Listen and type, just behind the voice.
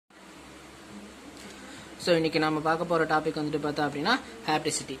So இன்னைக்கு நம்ம பார்க்க போகிற டாபிக் வந்துட்டு பார்த்தா அப்படின்னா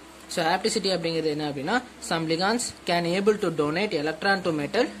ஹாப்டிசிட்டி. ஸோ ஹாப்டிசிட்டி அப்படிங்கிறது என்ன அப்படின்னா some ligands can able to donate electron to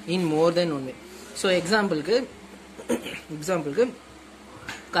metal in more then one way. So எக்ஸாம்பிளுக்கு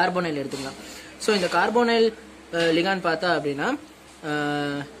கார்போனைல் எடுத்துக்கலாம். ஸோ இந்த கார்போனைல் லிகான் பார்த்தா அப்படின்னா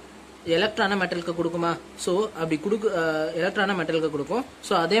எலக்ட்ரானை மெட்டலுக்கு கொடுக்குமா? ஸோ அப்படி எலக்ட்ரானை மெட்டலுக்கு கொடுக்கும்.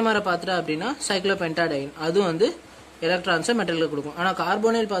 ஸோ அதே மாதிரி பார்த்துட்டா அப்படின்னா சைக்ளோபென்டாடைன் அது வந்து எலக்ட்ரான்ஸை மெட்டலுக்கு கொடுக்கும். ஆனால்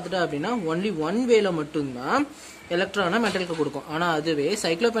கார்போனைல் பார்த்துட்டா அப்படின்னா ஒன்லி ஒன் வேல மட்டும்தான் எலக்ட்ரானை மெட்டலுக்கு கொடுக்கும். ஆனால் அதுவே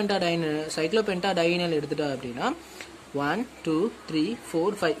சைக்ளோபென்டாடைனல் எடுத்துட்டா அப்படின்னா 1 2 3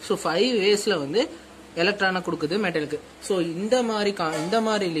 4 5 ஸோ 5 வேஸில் வந்து எலக்ட்ரானை கொடுக்குது மெட்டலுக்கு. ஸோ இந்த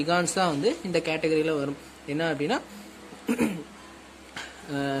மாதிரி லிகான்ஸ் தான் வந்து இந்த கேட்டகரியில் வரும். என்ன அப்படின்னா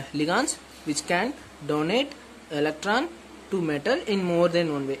ligands which can donate electron to metal in more than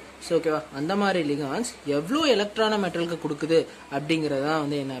one way. So ஓகேவா, அந்த மாதிரி லிகான்ஸ் எவ்வளோ எலக்ட்ரானை மெட்டலுக்கு கொடுக்குது அப்படிங்கிறதா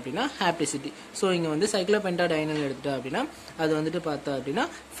வந்து என்ன அப்படின்னா ஹாப்டிசிட்டி. ஸோ இங்கே வந்து சைக்ளோபென்டாடைனல் எடுத்துட்டா அப்படின்னா அது வந்துட்டு பார்த்தா அப்படின்னா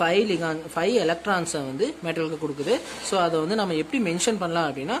 5 எலக்ட்ரான்ஸை வந்து மெட்டலுக்கு கொடுக்குது. ஸோ அதை வந்து நம்ம எப்படி மென்ஷன் பண்ணலாம்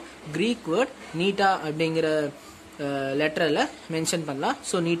அப்படின்னா கிரீக் வேர்ட் நீட்டா அப்படிங்கிற லெட்டரில் மென்ஷன் பண்ணலாம்.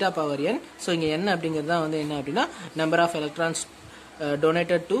 ஸோ நீட்டா பவர் n. ஸோ இங்கே n அப்படிங்கிறது தான் வந்து என்ன அப்படின்னா number of electrons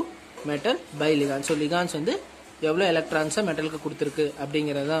donated to metal by ligand. So ligands வந்து எவ்வளோ எலக்ட்ரான்ஸை மெட்டலுக்கு கொடுத்துருக்கு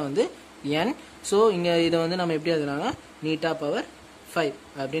அப்படிங்கிறது தான் வந்து n. ஸோ இங்கே இதை வந்து நம்ம எப்படி எழுதலாம்னா நீட்டா பவர் 5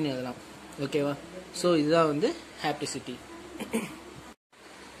 அப்படின்னு எழுதலாம். ஓகேவா, ஸோ இதுதான் வந்து ஹாப்டிசிட்டி.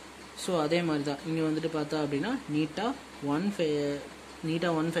 ஸோ அதே மாதிரி தான் இங்கே வந்துட்டு பார்த்தா அப்படின்னா நீட்டா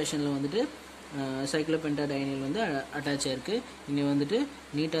ஒன் ஃபேஷனில் வந்துட்டு சைக்ளோபென்டாடைனில் வந்து அட்டாச் ஆயிருக்கு. இங்கே வந்துட்டு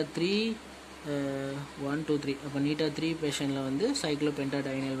நீட்டா 3 1 2 3 அப்போ நீட்டா 3 பேஷனில் வந்து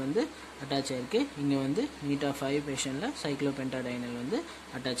சைக்ளோபென்டாடைனல் வந்து அட்டாச் ஆயிருக்கு. இங்கே வந்து நீட்டா 5 பேஷனில் சைக்ளோபென்டாடைனல் வந்து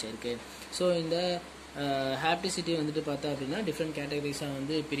அட்டாச் ஆயிருக்கு. ஸோ இந்த ஹாப்டிசிட்டி வந்துட்டு பார்த்தா அப்படின்னா டிஃப்ரெண்ட் கேட்டகரிஸாக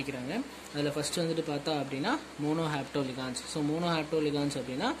வந்து பிரிக்கிறாங்க. அதில் ஃபர்ஸ்ட் வந்துட்டு பார்த்தா அப்படின்னா மோனோஹாப்டோலிகான்ஸ். ஸோ மோனோஹாப்டோலிகான்ஸ்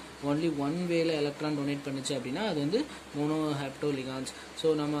அப்படின்னா ஒன்லி ஒன் வேல எலக்ட்ரான் டொனேட் பண்ணுச்சு அப்படின்னா அது வந்து மோனோஹாப்டோலிகான்ஸ்.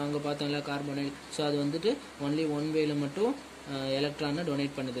 ஸோ நம்ம அங்கே பார்த்தோம்ல கார்போனைல். ஸோ அது வந்துட்டு ஒன்லி ஒன் வேல மட்டும் எலக்ட்ரானை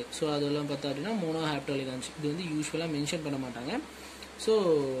டொனேட் பண்ணுது. ஸோ அதெல்லாம் பார்த்தா அப்படின்னா மோனோஹாப்டோலிகான்ஸ். இது வந்து யூஸ்வலாக மென்ஷன் பண்ண மாட்டாங்க. ஸோ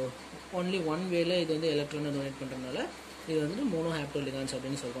ஒன்லி ஒன் வேல இது வந்து எலக்ட்ரானை டொனேட் பண்ணுறதுனால இது வந்துட்டு மோனோஹாப்டோலிகான்ஸ்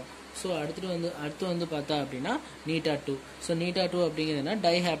அப்படின்னு சொல்கிறோம். ஸோ அடுத்து வந்து பார்த்தா அப்படின்னா நீட்டா 2. ஸோ நீட்டா 2 அப்படிங்கிறதுனா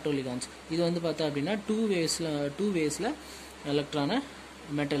டைஹாப்டோலிகான்ஸ். இது வந்து பார்த்தா அப்படின்னா டூ வேஸில் எலக்ட்ரானை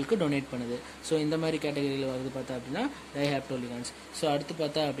மெட்டலுக்கு டொனேட் பண்ணுது. ஸோ இந்த மாதிரி கேட்டகரியில் வருது பார்த்தா அப்படின்னா டைஹாப்டோலிகான்ஸ். ஸோ அடுத்து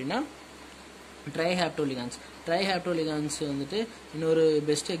பார்த்தா அப்படின்னா ட்ரைஹாப்டோலிகான்ஸ் வந்துட்டு இன்னொரு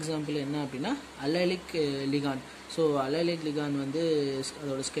பெஸ்ட் எக்ஸாம்பிள் என்ன அப்படின்னா அல்லைலிக் லிகான். ஸோ அல்லைலிக் லிகான் வந்து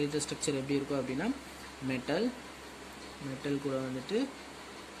அதோட ஸ்கெலிட்டல் ஸ்ட்ரக்சர் எப்படி இருக்கும் அப்படின்னா மெட்டல் கூட வந்துட்டு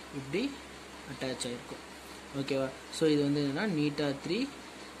இப்படி அட்டாச் ஆகிருக்கும். ஓகேவா, ஸோ இது வந்து என்னென்னா நீட்டா 3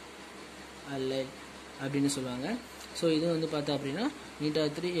 அல்லை அப்படின்னு சொல்லுவாங்க. ஸோ இது வந்து பார்த்தா அப்படின்னா நீட்டா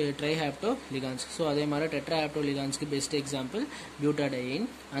 3 ட்ரைஹாப்டோலிகான்ஸ். ஸோ அதே மாதிரி டெட்ராஹாப்டோலிகான்ஸ்க்கு பெஸ்ட் எக்ஸாம்பிள் பியூட்டாடைன்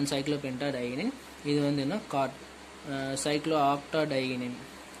அண்ட் சைக்ளோபென்டாடைனின். இது வந்து என்ன காட் சைக்ளோ ஆக்டாடைனின்.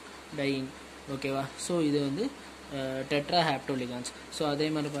 ஓகேவா, ஸோ இது வந்து டெட்ராஹாப்டோலிகான்ஸ். ஸோ அதே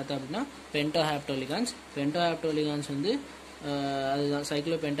மாதிரி பார்த்தா அப்படின்னா பென்டோஹாப்டோலிகான்ஸ் வந்து அதுதான்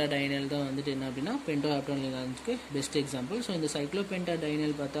சைக்ளோபென்டாடைனல் தான் வந்துட்டு என்ன அப்படின்னா பென்டோஹாப்டோலிகான்ஸ்க்கு பெஸ்ட் எக்ஸாம்பிள். ஸோ இந்த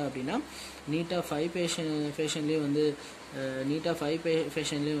சைக்ளோபென்டாடைனல் பார்த்தா அப்படின்னா நீட்டா 5 ஃபேஷன்லேயும்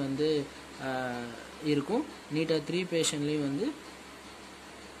வந்து இருக்கும். நீட்டா 3 ஃபேஷன்லேயும் வந்து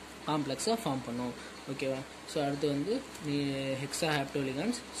காம்ப்ளெக்ஸாக ஃபார்ம் பண்ணும். ஓகேவா, ஸோ அடுத்து வந்து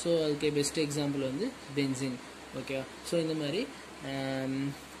ஹெக்ஸாஹாப்டோலிகான்ஸ். ஸோ அதுக்கு பெஸ்ட் எக்ஸாம்பிள் வந்து பென்சின். ஓகேவா, ஸோ இந்த மாதிரி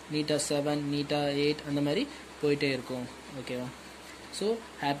நீட்டா 7 நீட்டா 8 அந்த மாதிரி போயிட்டே இருக்கும். ஓகேவா, ஸோ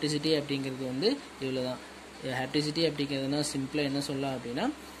ஹாப்டிசிட்டி அப்படிங்கிறது வந்து இவ்வளோ தான். ஹாப்டிசிட்டி அப்படிங்கிறதுனா சிம்பிளாக என்ன சொல்லலாம் அப்படின்னா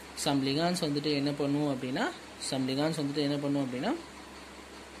சம் லிகான்ஸ் வந்துட்டு என்ன பண்ணும் அப்படின்னா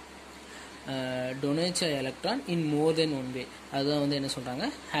டொனேட்ஸ் எலக்ட்ரான் இன் மோர் தென் ஒன் வே. அதுதான் வந்து என்ன சொல்கிறாங்க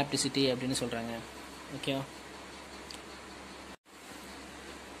ஹாப்டிசிட்டி அப்படின்னு சொல்கிறாங்க. ஓகேவா,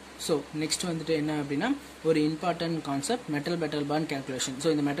 ஸோ நெக்ஸ்ட் வந்துட்டு என்ன அப்படின்னா ஒரு important concept metal bond calculation. So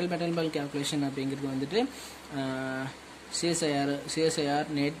இந்த மெட்டல் பாண்ட் கேல்குலேஷன் அப்படிங்கிறது வந்துட்டு சிஎஸ்ஐஆர்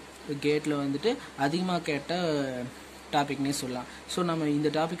நெட் கேட்டில் வந்துட்டு அதிகமாக கேட்ட டாபிக்னே சொல்லலாம். ஸோ நம்ம இந்த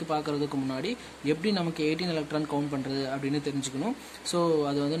டாபிக் பார்க்குறதுக்கு முன்னாடி எப்படி நமக்கு 18 எலக்ட்ரான் கவுண்ட் பண்ணுறது அப்படின்னு தெரிஞ்சுக்கணும். ஸோ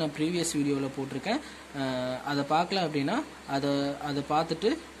அது வந்து நான் ப்ரீவியஸ் வீடியோவில் போட்டிருக்கேன். அதை பார்க்கல அப்படின்னா அதை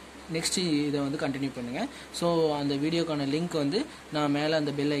பார்த்துட்டு நெக்ஸ்ட் இதை வந்து கண்டினியூ பண்ணுங்கள். ஸோ அந்த வீடியோக்கான லிங்க் வந்து நான் மேலே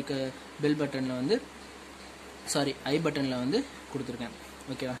அந்த பெல் பட்டனில் வந்து ஐ பட்டனில் வந்து கொடுத்துருக்கேன்.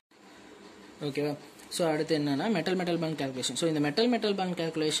 ஓகேவா, ஸோ அடுத்து என்னன்னா மெட்டல் பாண்ட் கால்குலேஷன். ஸோ இந்த மெட்டல் பாண்ட்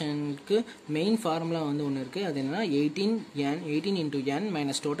கால்குலேஷனுக்கு மெயின் ஃபார்முலா வந்து ஒன்று இருக்குது. அது என்னன்னா 18 into n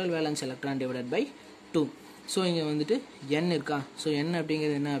minus total valence electron divided by 2. So இங்கே வந்துட்டு n இருக்கா. ஸோ n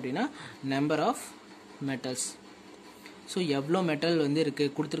அப்படிங்கிறது என்ன அப்படின்னா நம்பர் ஆஃப் மெட்டல்ஸ். ஸோ எவ்வளோ மெட்டல் வந்து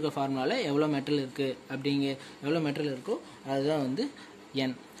இருக்குது கொடுத்துருக்க ஃபார்முலாவில் எவ்வளோ மெட்டல் இருக்குது எவ்வளோ மெட்டல் இருக்கோ அதுதான் வந்து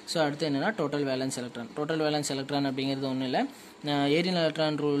n. ஸோ அடுத்து என்னென்னா total valence electron. Total valence electron அப்படிங்கிறது ஒன்றும் இல்லை, 18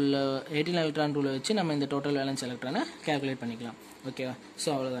 எலக்ட்ரான் ரூலை வச்சு நம்ம இந்த டோட்டல் வேலன்ஸ் எலக்ட்ரானை கேல்குலேட் பண்ணிக்கலாம். ஓகேவா. ஸோ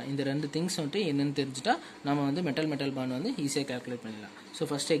அவ்வளோதான். இந்த ரெண்டு திங்ஸ் வந்துட்டு என்னென்னு தெரிஞ்சுட்டா நம்ம வந்து மெட்டல் பாண்ட் வந்து ஈஸியாக கேல்குலேட் பண்ணிடலாம். ஸோ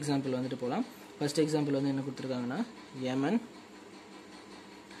ஃபஸ்ட் எக்ஸாம்பிள் வந்துட்டு போகலாம். ஃபஸ்ட் எக்ஸாம்பிள் வந்து என்ன கொடுத்துருக்காங்கன்னா Mn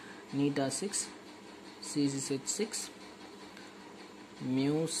நீட்டா 6 Cc6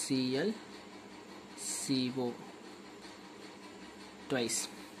 μCl CO twice.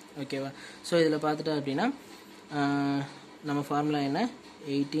 ஓகேவா. ஸோ இதில் பார்த்துட்டா அப்படின்னா நம்ம ஃபார்முலா என்ன,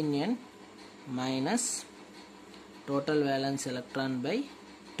 18n minus total valence electron by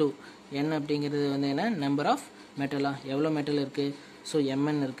 2. n அப்படிங்கிறது வந்து என்ன, நம்பர் ஆஃப் மெட்டலா, எவ்வளோ மெட்டல் இருக்குது. ஸோ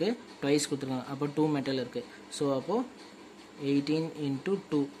mn இருக்குது, ட்வைஸ் கொடுத்துருக்காங்க, அப்போ 2 மெட்டல் இருக்குது. ஸோ அப்போது 18 into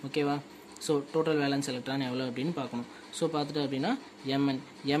 2. ஓகேவா. ஸோ டோட்டல் வேலன்ஸ் எலக்ட்ரான் எவ்வளோ அப்படின்னு பார்க்கணும். ஸோ பார்த்துட்டு அப்படின்னா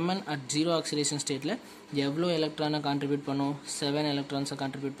mn அட் 0 ஆக்சிடேஷன் ஸ்டேட்டில் எவ்வளோ எலக்ட்ரானை கான்ட்ரிபியூட் பண்ணும், 7 எலக்ட்ரான்ஸை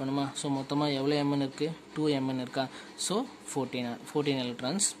கான்ட்ரிபியூட் பண்ணுமா. ஸோ மொத்தமாக எவ்வளோ mn இருக்குது, 2 mn இருக்கா. ஸோ 14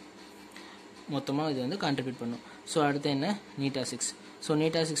 எலக்ட்ரான்ஸ் மொத்தமாக இது வந்து கான்ட்ரிபியூட் பண்ணும். ஸோ அடுத்து என்ன, நீட்டா 6. ஸோ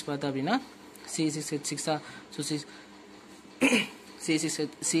நீட்டா 6 பார்த்தா அப்படின்னா C6H6. So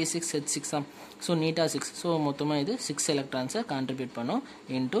C6H6. ஸோ நீட்டா 6. ஸோ மொத்தமாக இது 6 எலக்ட்ரான்ஸை கான்ட்ரிபியூட் பண்ணும்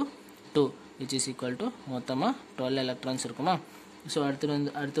into 2 which is equal to மொத்தமாக 12 எலக்ட்ரான்ஸ் இருக்குமா. ஸோ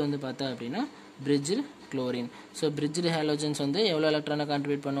அடுத்து வந்து பார்த்தா அப்படின்னா fridge chlorine. So fridge halogens வந்து எவ்வளோ எலக்ட்ரானை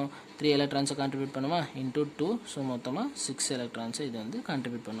கான்ட்ரிபியூட் பண்ணும், 3 எலக்ட்ரான்ஸை கான்ட்ரிபியூட் பண்ணுமா இன்ட்டு 2. ஸோ மொத்தமாக 6 எலக்ட்ரான்ஸை இது வந்து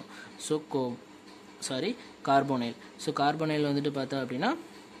கான்ட்ரிபியூட் பண்ணும். So carbonyl. ஸோ கார்போனைல் வந்துட்டு பார்த்தா அப்படின்னா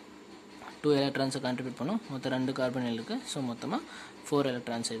 2 எலக்ட்ரான்ஸை கான்ட்ரிபியூட் பண்ணும், மொத்தம் 2 கார்போனைல் இருக்குது. ஸோ மொத்தமாக 4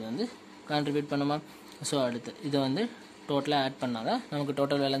 எலக்ட்ரான்ஸை இது வந்து கான்ட்ரிபியூட் பண்ணுமா. ஸோ அடுத்து இதை வந்து டோட்டலாக ஆட் பண்ணால் தான் நமக்கு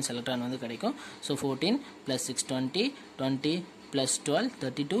டோட்டல் வேலன்ஸ் எலக்ட்ரான் வந்து கிடைக்கும். ஸோ 14 + 6 20 + 12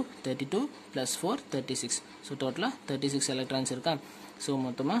 32 + 4 36. ஸோ டோட்டலாக 36 எலக்ட்ரான்ஸ் இருக்கா. ஸோ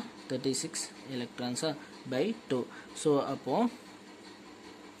மொத்தமாக 36 எலக்ட்ரான்ஸாக பை 2. ஸோ அப்போது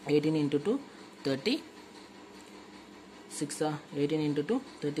 18 into 2 36. 18 into 2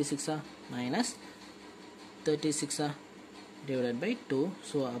 36 minus 36 divided by 2.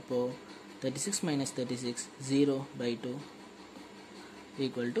 So அப்போது 36 minus 36 0 by 2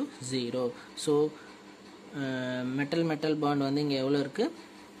 equal to 0. So metal bond வந்து இங்கே எவ்வளோ இருக்குது,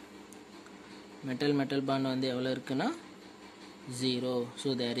 மெட்டல் பாண்ட் வந்து எவ்வளோ இருக்குன்னா 0. So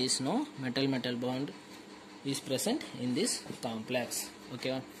there is no metal bond is present in this complex.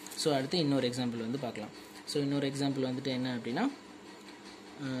 ஓகேவா. ஸோ அடுத்து இன்னொரு எக்ஸாம்பிள் வந்து பார்க்கலாம். ஸோ இன்னொரு எக்ஸாம்பிள் வந்துட்டு என்ன அப்படின்னா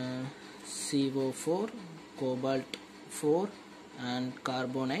CO4 cobalt 4 and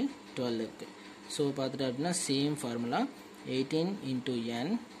carbonite 12 இருக்குது. ஸோ பார்த்துட்டு அப்படின்னா same formula 18 into n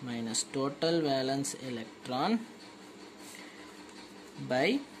minus total valence electron by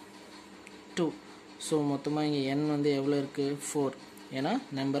 2. So மொத்தமாக இங்கே n வந்து எவ்வளோ இருக்குது 4. ஏன்னா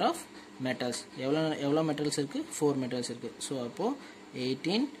நம்பர் ஆஃப் மெட்டல்ஸ் எவ்வளோ மெட்டல்ஸ் இருக்குது, 4 மெட்டல்ஸ் இருக்குது. ஸோ அப்போது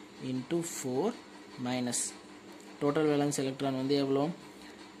 18 into 4 minus total valence electron வந்து எவ்வளோ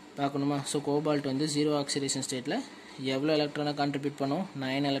பார்க்கணுமா. ஸோ கோபால்ட் வந்து 0 ஆக்சிடேஷன் ஸ்டேட்டில் எவ்வளோ எலக்ட்ரானை கான்ட்ரிபியூட் பண்ணும்,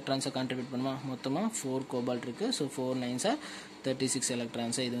 9 எலக்ட்ரான்ஸை கான்ட்ரிபியூட் பண்ணுமா. மொத்தமாக 4 கோபால்ட் இருக்குது. ஸோ 4 9s 36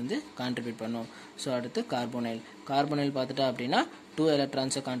 எலக்ட்ரான்ஸை இது வந்து கான்ட்ரிபியூட் பண்ணும். ஸோ அடுத்து கார்போனைல் பார்த்துட்டா அப்படின்னா 2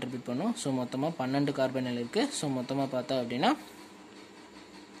 எலக்ட்ரான்ஸை கான்ட்ரிபியூட் பண்ணும். ஸோ மொத்தமாக 12 கார்போனைல் இருக்குது. ஸோ மொத்தமாக பார்த்தா அப்படின்னா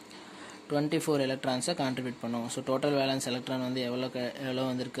 24 எலக்ட்ரான்ஸை கான்ட்ரிபியூட் பண்ணும். ஸோ டோட்டல் வேலன்ஸ் எலக்ட்ரான் வந்து எவ்வளோ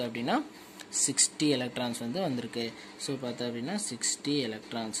வந்திருக்கு அப்படின்னா 60 எலக்ட்ரான்ஸ் வந்து வந்திருக்கு. ஸோ பார்த்தா அப்படின்னா 60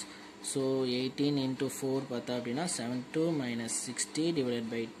 எலக்ட்ரான்ஸ். ஸோ 18 into 4 பார்த்தா அப்படின்னா 72 minus 60 divided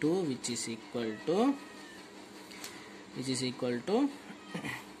by 2 which is equal to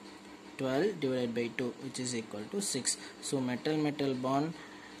 12 divided by 2 which is equal to 6. So metal bond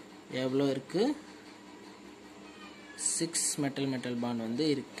எவ்வளோ இருக்குது, 6 மெட்டல் பாண்ட் வந்து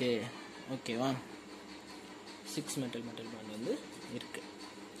இருக்குது. ஓகேவா. 6 மெட்டல் பாண்ட் வந்து இருக்குது.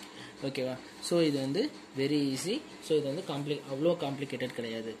 ஓகேவா. ஸோ இது வந்து வெரி ஈஸி. ஸோ இது வந்து அவ்வளோ காம்ப்ளிகேட்டட்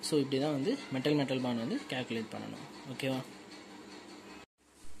கிடையாது. ஸோ இப்படி தான் வந்து மெட்டல் பாண்ட் வந்து கேல்குலேட் பண்ணணும். ஓகேவா.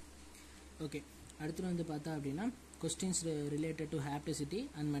 ஓகே, அடுத்து வந்து பார்த்தா அப்படின்னா questions related to ஹாப்டிசிட்டி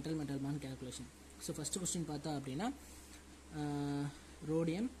and metal bond calculation. So first question பார்த்தா அப்படின்னா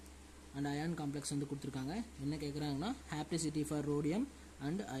ரோடியம் அண்ட் அயான் காம்ப்ளெக்ஸ் வந்து கொடுத்துருக்காங்க. என்ன கேட்குறாங்கன்னா ஹாப்டிசிட்டி for rhodium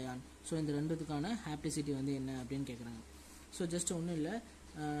and ion. So இந்த ரெண்டுத்துக்கான ஹாப்டிசிட்டி வந்து என்ன அப்படின்னு கேட்குறாங்க. ஸோ ஜஸ்ட் ஒன்றும் இல்லை,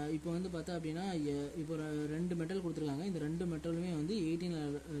 இப்போ வந்து பார்த்தா அப்படின்னா இப்போ 2 மெட்டல் கொடுத்துருக்காங்க. இந்த 2 மெட்டலுமே வந்து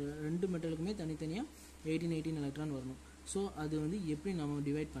 2 மெட்டலுக்குமே தனித்தனியாக 18 எலக்ட்ரான் வரணும். ஸோ அது வந்து எப்படி நம்ம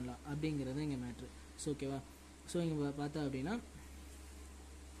டிவைட் பண்ணலாம் அப்படிங்கிறது இங்கே மேட்ரு. ஸோ ஓகேவா. ஸோ இங்கே பார்த்தா அப்படின்னா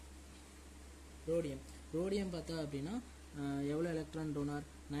ரோடியம் பார்த்தா அப்படின்னா எவ்வளோ எலக்ட்ரான் டோனார்,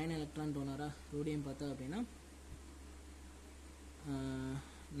 9 எலக்ட்ரான் டோனாரா. ரோடியம் பார்த்தா அப்படின்னா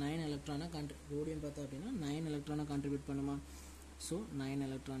 9 எலக்ட்ரானை ரோடியம் பார்த்தா அப்படின்னா 9 எலக்ட்ரானை கான்ட்ரிபியூட் பண்ணுமா. So 9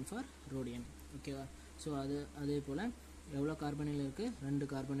 electron for rhodium. ஓகேவா. ஸோ அதே போல் எவ்வளோ கார்பனில் இருக்குது, 2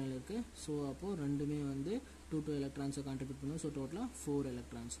 கார்பனில் இருக்குது. ஸோ அப்போது ரெண்டுமே வந்து 2 எலக்ட்ரான்ஸை கான்ட்ரிபியூட் பண்ணும். ஸோ டோட்டலாக 4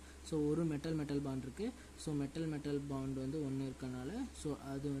 எலக்ட்ரான்ஸ். ஸோ ஒரு மெட்டல் பாண்ட் இருக்குது. ஸோ மெட்டல் பாண்ட் வந்து 1 இருக்கனால ஸோ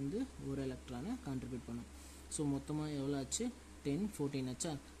அது வந்து ஒரு எலக்ட்ரானை கான்ட்ரிபியூட் பண்ணும். ஸோ மொத்தமாக எவ்வளோ ஆச்சு, 10 14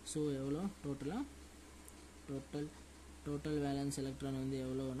 ஆச்சா. ஸோ எவ்வளோ டோட்டல் வேலன்ஸ் எலக்ட்ரான் வந்து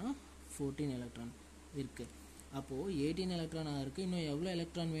எவ்வளோனா 14 எலக்ட்ரான் இருக்குது. அப்போது 18 எலக்ட்ரானாக இருக்குது. இன்னும் எவ்வளோ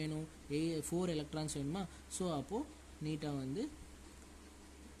எலக்ட்ரான் வேணும், 4 எலக்ட்ரான்ஸ் வேணுமா. ஸோ அப்போது நீட்டாக வந்து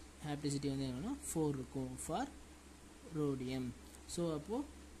ஹாப்டிசிட்டி வந்து என்னென்னா 4 இருக்கும் ஃபார் ரோடியம். ஸோ அப்போது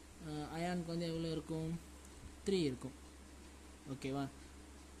அயானுக்கு வந்து எவ்வளோ இருக்கும், 3 இருக்கும். ஓகேவா.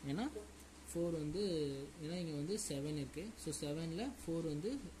 ஏன்னா 4 வந்து ஏன்னா இங்கே வந்து 7 இருக்குது. ஸோ 7ல் 4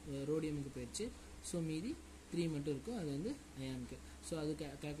 வந்து ரோடியமுக்கு போயிடுச்சு. ஸோ மீதி 3 மட்டும் இருக்கும், அது வந்து அயானுக்கு. ஸோ அது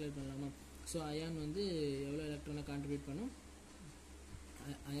கால்குலேட் பண்ணலாமா. ஸோ அயான் வந்து எவ்வளோ எலக்ட்ரானை கான்ட்ரிபியூட் பண்ணும்,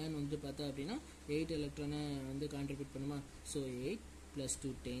 அயான் வந்து பார்த்தா அப்படின்னா 8 எலக்ட்ரானை வந்து கான்ட்ரிபியூட் பண்ணுமா. ஸோ 8 +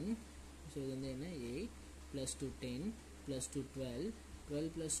 2 10. ஸோ இது வந்து என்ன, 8 + 2 10 + 2 12 12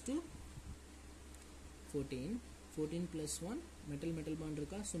 + 2 14 14 + 1 மெட்டல் பாண்ட்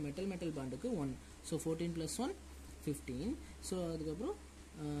இருக்கா. So metal பாண்டுக்கு 1. ஸோ 14 + 1 15. ஸோ அதுக்கப்புறம்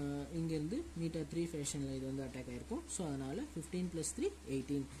இங்கேருந்து நீட்டாக 3 ஃபேஷனில் இது வந்து அட்டாக் ஆகிருக்கும். ஸோ அதனால் 15 + 3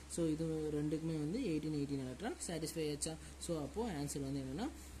 18. ஸோ இது ரெண்டுக்குமே வந்து 18 எலக்ட்ரான் சாட்டிஸ்ஃபை ஆச்சா. ஸோ அப்போது ஆன்சர் வந்து என்னென்னா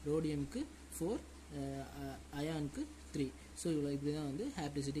ரோடியமுக்கு 4, அயானுக்கு 3. ஸோ இப்படி தான் வந்து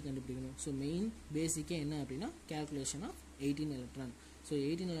ஹாப்டிசிட்டி கண்டுபிடிக்கணும். ஸோ மெயின் பேசிக்கே என்ன அப்படின்னா calculation of 18 electron. So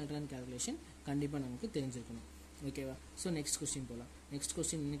 18 electron calculation கண்டிப்பாக நமக்கு தெரிஞ்சிருக்கணும். ஓகேவா. ஸோ நெக்ஸ்ட் கொஸ்டின் போகலாம். நெக்ஸ்ட்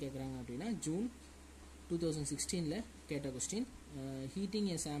கொஸ்டின் என்ன கேட்குறாங்க அப்படின்னா ஜூன் 2016 கேட்ட question. Heating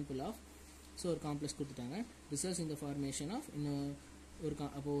A sample of, so ஒரு காம்ப்ளெக்ஸ் கொடுத்துட்டாங்க. ரிசல்ட்ஸ் இந்த ஃபார்மேஷன் ஆஃப் இன்னும்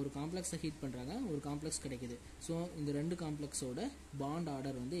அப்போது ஒரு காம்ப்ளெக்ஸை ஹீட் பண்ணுறாங்க, ஒரு காம்ப்ளெக்ஸ் கிடைக்குது. ஸோ இந்த 2 காம்ப்ளெக்ஸோட பாண்ட்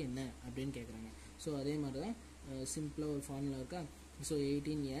ஆர்டர் வந்து என்ன அப்படின்னு கேட்குறாங்க. ஸோ அதே மாதிரி தான் சிம்பிளாக ஒரு ஃபார்முலா இருக்கா. So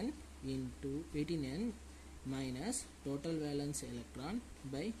 18n minus total valence electron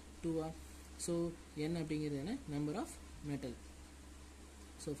by 2. So n அப்படிங்கிறது என்ன, number of metal.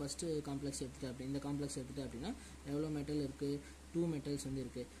 So first complex எடுத்துகிட்டு இந்த காம்ப்ளெக்ஸ் எடுத்துகிட்டு அப்படின்னா எவ்வளோ மெட்டல் இருக்குது, 2 மெட்டல்ஸ் வந்து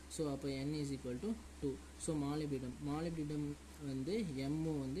இருக்குது. ஸோ அப்போ n = 2. ஸோ மாலிப்டினம் வந்து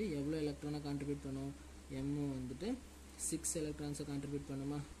MO வந்து எவ்வளோ எலக்ட்ரானை கான்ட்ரிபியூட் பண்ணும், MO வந்துட்டு 6 எலக்ட்ரான்ஸை கான்ட்ரிபியூட்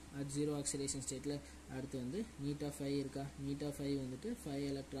பண்ணுமா அட் 0 ஆக்சிடேஷன் ஸ்டேட்டில். அடுத்து வந்து நீட்டா 5 இருக்கா, நீட்டா 5 வந்துட்டு 5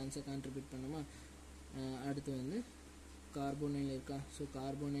 எலக்ட்ரான்ஸை கான்ட்ரிபியூட் பண்ணுமா. அடுத்து வந்து கார்போனைல் இருக்கா. ஸோ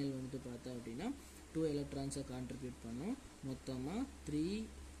கார்போனைல் வந்துட்டு பார்த்தா அப்படின்னா 2 எலக்ட்ரான்ஸை கான்ட்ரிபியூட் பண்ணும். மொத்தமாக 3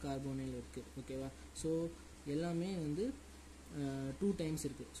 கார்போனைல் இருக்குது. ஓகேவா. ஸோ எல்லாமே வந்து 2 டைம்ஸ்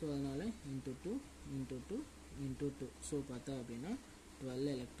இருக்குது. ஸோ அதனால் × 2 × 2 × 2. ஸோ பார்த்தா அப்படின்னா 12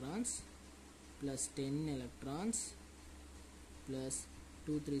 electrons plus 10 electrons plus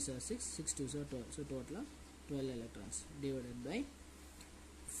 2 3s are 6 6 2s are 12. So டோட்டலாக 12 எலக்ட்ரான்ஸ் டிவைடட் பை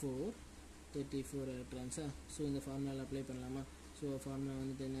 4 34 எலக்ட்ரான்ஸா. ஸோ இந்த ஃபார்முலா அப்ளை பண்ணலாமா. ஸோ ஃபார்முலா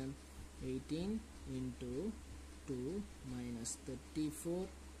வந்துட்டு என்ன, 18 × 2 minus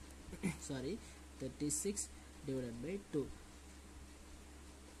 36 divided by 2.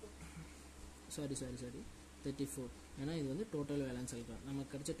 Sorry 34. ஏன்னா இது வந்து டோட்டல் வேலன்ஸ் எலக்ட்ரான்.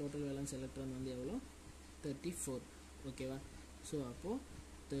 நமக்கு கிடைச்ச டோட்டல் வேலன்ஸ் எலக்ட்ரான் வந்து எவ்வளோ, 34. ஓகேவா. ஸோ அப்போது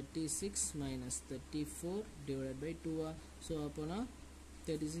 36 minus 34 divided by 2. ஸோ அப்போனா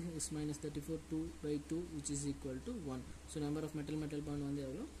 36 minus 34 2/2 which is equal to 1. So number of metal bond வந்து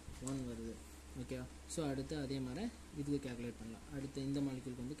எவ்வளோ, 1 வருது. ஓகேவா. ஸோ அடுத்து அதே மாதிரி இதுக்கு கேல்குலேட் பண்ணலாம். அடுத்து இந்த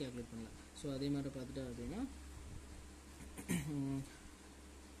மாலிக்யூலுக்கு வந்து கேல்குலேட் பண்ணலாம். ஸோ அதே மாதிரி பார்த்துட்டா அப்படின்னா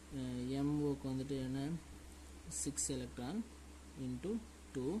MOக்கு வந்துட்டு என்ன, 6 எலக்ட்ரான் ×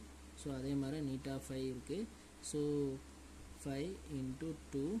 2. ஸோ அதே மாதிரி நீட்டா 5 இருக்குது. ஸோ 5 ×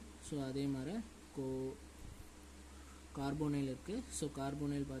 2. ஸோ அதே மாதிரி கார்போனைல் இருக்குது. ஸோ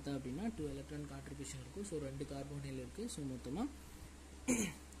கார்போனைல் பார்த்தா அப்படின்னா 2 எலக்ட்ரான் கான்ட்ரிபியூஷன் இருக்குது. ஸோ 2 கார்போனைல் இருக்குது. ஸோ மொத்தமாக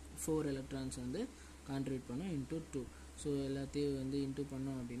 4 எலக்ட்ரான்ஸ் வந்து கான்ட்ரிபியூட் பண்ணோம் × 2. ஸோ எல்லாத்தையும் வந்து இன்ட்டு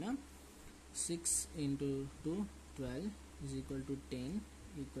பண்ணோம் அப்படின்னா 6 × 2 12 = 10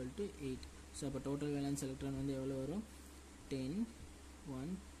 = 8. ஸோ அப்போ டோட்டல் வேலன்ஸ் எலக்ட்ரான் வந்து எவ்வளோ வரும், 10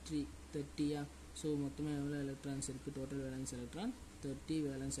 1 3 30. ஸோ மொத்தமாக எவ்வளோ எலக்ட்ரான்ஸ் இருக்குது, total valence electron 30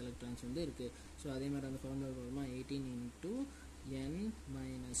 valence electrons வந்து இருக்குது. ஸோ அதே மாதிரி அந்த ஃபார்முலா போடுமா, 18 × n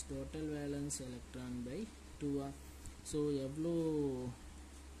minus total valence electron by 2. So எவ்வளோ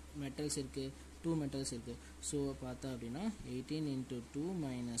மெட்டல்ஸ் இருக்குது, 2 metals இருக்குது. ஸோ பார்த்தா அப்படின்னா 18 into 2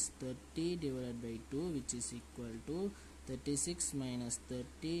 minus 30 divided by 2 which is equal to 36 minus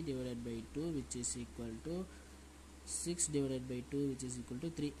 30 divided by 2 which is equal to 6 divided by 2 which is equal to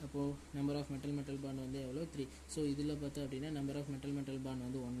 3. அப்போது number of metal bond வந்து எவ்வளோ 3. So இதில் பார்த்தா அப்படின்னா number of metal bond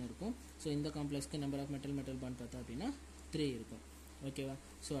வந்து 1 இருக்கும். ஸோ இந்த காம்ப்ளெக்ஸ்க்கு number of metal bond பார்த்தா அப்படின்னா 3 இருக்கும். ஓகேவா.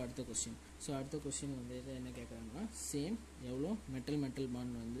 ஸோ அடுத்த கொஸ்டின் வந்து என்ன கேட்குறாங்கன்னா சேம் எவ்வளோ மெட்டல்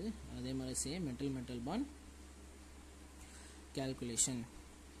பாண்ட் வந்து அதே மாதிரி சேம் மெட்டல் பாண்ட் calculation.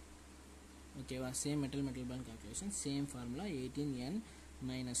 ஓகேவா. Same metal bond calculation same formula 18n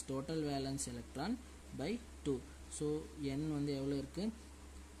minus total valence electron by 2. So n வந்து எவ்வளோ இருக்குது.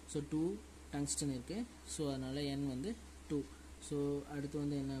 ஸோ 2 டங்ஸ்டன் இருக்குது. ஸோ அதனால் n வந்து 2. ஸோ அடுத்து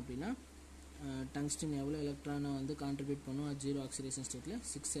வந்து என்ன அப்படின்னா டங்ஸ்டன் எவ்வளோ எலக்ட்ரானை வந்து கான்ட்ரிபியூட் பண்ணும் at 0 ஆக்சிடேஷன் ஸ்டேட்டில்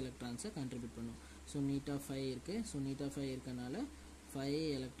 6 எலக்ட்ரான்ஸை கான்ட்ரிபியூட் பண்ணும். ஸோ நீட்டாக 5 இருக்குது. ஸோ நீட்டாக 5 இருக்கனால 5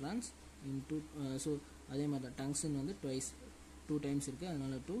 எலக்ட்ரான்ஸ் இன்டூ ஸோ அதே மாதிரி தான் டங்ஸ்டன் வந்து 2 டைம்ஸ் இருக்குது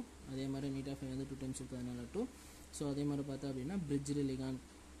அதனால் 2. அதே மாதிரி நீட்டாக 5 வந்து 2 டைம்ஸ் இருக்குது அதனால் 2. ஸோ அதே மாதிரி பார்த்தா அப்படின்னா பிரிட்ஜ்டு லிகாண்ட்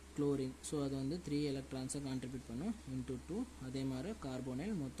குளோரின். ஸோ அது வந்து 3 எலக்ட்ரான்ஸை கான்ட்ரிபியூட் பண்ணும் இன்டூ 2. அதே மாதிரி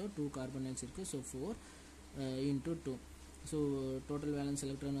கார்போனைல் மொத்தம் 2 கார்போனைல்ஸ் இருக்குது. So 4 into 2. So total valence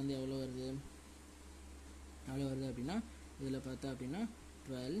electron வந்து எவ்வளோ வருது அப்படின்னா இதில் பார்த்தா அப்படின்னா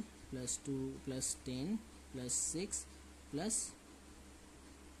 12 + 2 + 10 + 6 +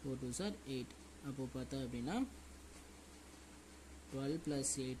 4 2s are 8. அப்போது பார்த்தா அப்படின்னா 12 +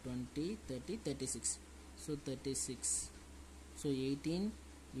 8 20 30 36. ஸோ 36. ஸோ 18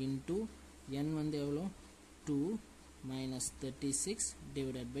 into n வந்து எவ்வளோ 2 minus 36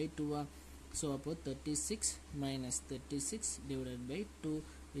 divided by 2. ஸோ அப்போது 36 minus 36 divided by 2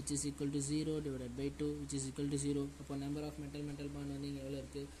 which is equal to 0 divided by 2 which is equal to 0. அப்போ நம்பர் ஆஃப் மெட்டல் பாண்ட் வந்து இங்கே எவ்வளோ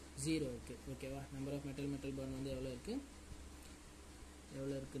இருக்குது 0 இருக்குது. ஓகேவா. நம்பர் ஆஃப் மெட்டல் பாண்ட் வந்து எவ்வளோ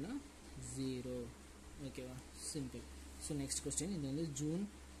இருக்குன்னா 0. ஓகேவா. சிம்பிள். ஸோ நெக்ஸ்ட் கொஸ்டின் இது வந்து ஜூன்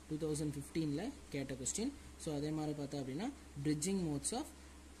 2015 கேட்ட கொஸ்டின். ஸோ அதே மாதிரி பார்த்தா அப்படின்னா பிரிட்ஜிங் மோட்ஸ் ஆஃப்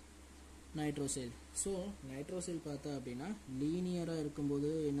நைட்ரோசெல். ஸோ நைட்ரோசெல் பார்த்தா அப்படின்னா லீனியராக இருக்கும்போது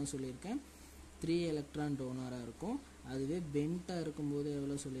என்ன சொல்லியிருக்கேன் 3 எலக்ட்ரான் டோனராக இருக்கும். அதுவே பென்ட்டாக இருக்கும்போது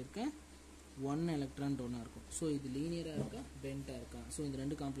எவ்வளோ சொல்லியிருக்கேன் 1 எலக்ட்ரான் டோனாக இருக்கும். ஸோ இது லீனியராக இருக்கா பென்ட்டாக இருக்கா. ஸோ இந்த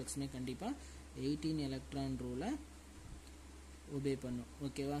ரெண்டு காம்ப்ளெக்ஸுமே கண்டிப்பாக 18 எலக்ட்ரான் ரூலை ஒபே பண்ணும்.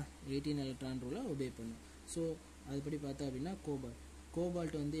 ஓகேவா. 18 எலக்ட்ரான் ரூலை ஒபே பண்ணும். ஸோ அதுபடி பார்த்தா அப்படின்னா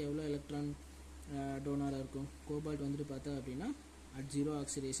கோபால்ட் வந்து எவ்வளோ எலக்ட்ரான் டோனராக இருக்கும். கோபால்ட் வந்துட்டு பார்த்தா அப்படின்னா at 0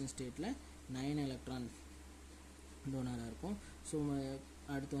 ஆக்சிடேஷன் ஸ்டேட்டில் 9 எலக்ட்ரான் டோனராக இருக்கும். ஸோ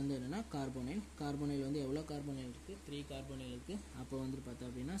அடுத்து வந்து என்னென்னா கார்போனைல் வந்து எவ்வளோ கார்போனைல் இருக்குது 3 கார்போனைல் இருக்குது. அப்போ வந்துட்டு பார்த்தா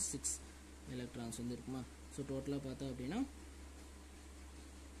அப்படின்னா 6 எலக்ட்ரான்ஸ் வந்து இருக்குமா. ஸோ டோட்டலாக பார்த்தா அப்படின்னா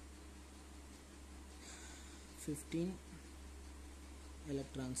 15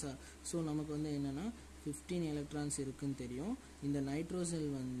 எலக்ட்ரான்ஸா. ஸோ நமக்கு வந்து என்னென்னா 15 எலக்ட்ரான்ஸ் இருக்குன்னு தெரியும். இந்த நைட்ரோசெல்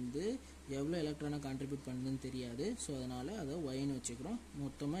வந்து எவ்வளோ எலக்ட்ரானை கான்ட்ரிபியூட் பண்ணுதுன்னு தெரியாது. ஸோ அதனால் அதை ஒய்னு வச்சுக்கிறோம்.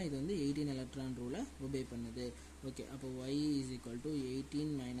 மொத்தமாக இது வந்து 18 எலக்ட்ரான் ரூலை ஒபே பண்ணுது. ஓகே. அப்போ y is equal to 18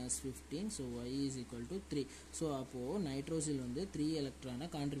 minus 15. So y is equal to 3. So அப்போது நைட்ரோசெல் வந்து 3 எலக்ட்ரானை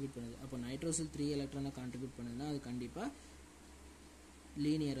கான்ட்ரிபியூட் பண்ணுது. அப்போ நைட்ரோசெல் 3 எலக்ட்ரானை கான்ட்ரிபியூட் பண்ணுதுன்னா அது கண்டிப்பாக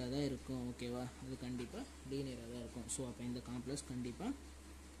லீனியராக தான் இருக்கும். ஓகேவா. அது கண்டிப்பாக லீனியராக தான் இருக்கும். ஸோ அப்போ இந்த காம்ப்ளெக்ஸ் கண்டிப்பாக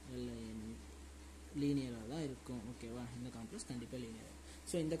லீனியராக தான் இருக்கும். ஓகேவா. இந்த காம்ப்ளெக்ஸ் கண்டிப்பாக லீனியராக.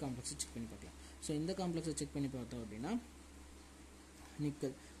 ஸோ இந்த காம்ப்ளெக்ஸை செக் பண்ணி பார்க்கலாம். ஸோ இந்த காம்ப்ளெக்ஸை செக் பண்ணி பார்த்தோம் அப்படின்னா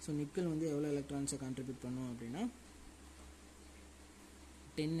நிக்கல். ஸோ நிக்கல் வந்து எவ்வளோ எலக்ட்ரான்ஸை கான்ட்ரிபியூட் பண்ணும் அப்படின்னா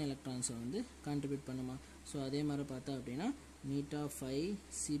 10 எலக்ட்ரான்ஸை வந்து கான்ட்ரிபியூட் பண்ணுமா. ஸோ அதே மாதிரி பார்த்தா அப்படின்னா நீட்டாக 5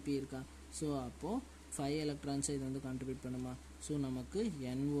 சிபி இருக்கா. ஸோ அப்போது 5 எலக்ட்ரான்ஸை இது வந்து கான்ட்ரிபியூட் பண்ணுமா. ஸோ நமக்கு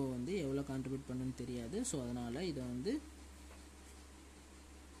NO வந்து எவ்வளோ கான்ட்ரிபியூட் பண்ணுன்னு தெரியாது. ஸோ அதனால் இதை வந்து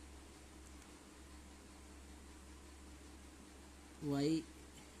y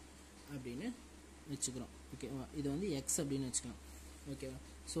அப்படின்னு வச்சுக்கிறோம். ஓகேவா. இது வந்து x அப்படின்னு வச்சுக்கலாம். ஓகேவா.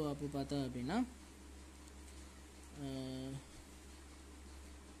 ஸோ அப்போ பார்த்தா அப்படின்னா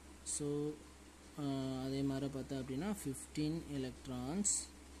ஸோ அதே மாதிரி பார்த்தா அப்படின்னா 15 electrons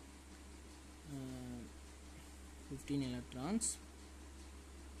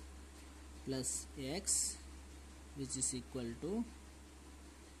plus x which is equal to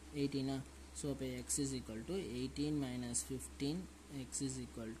 18. So அப்போ x is equal to 18 minus 15. x is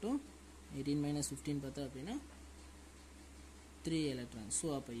equal to 18 minus 15 பார்த்தா அப்படின்னா 3 electrons. ஸோ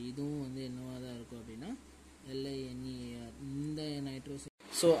அப்போ இதுவும் வந்து என்னவாக தான் இருக்கும் அப்படின்னா LINEAR இந்த நைட்ரோசெல்.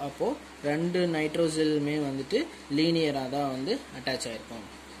 ஸோ அப்போது ரெண்டு நைட்ரோசெல்லுமே வந்துட்டு லீனியராக தான் வந்து அட்டாச் ஆகிருக்கும்.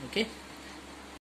 ஓகே.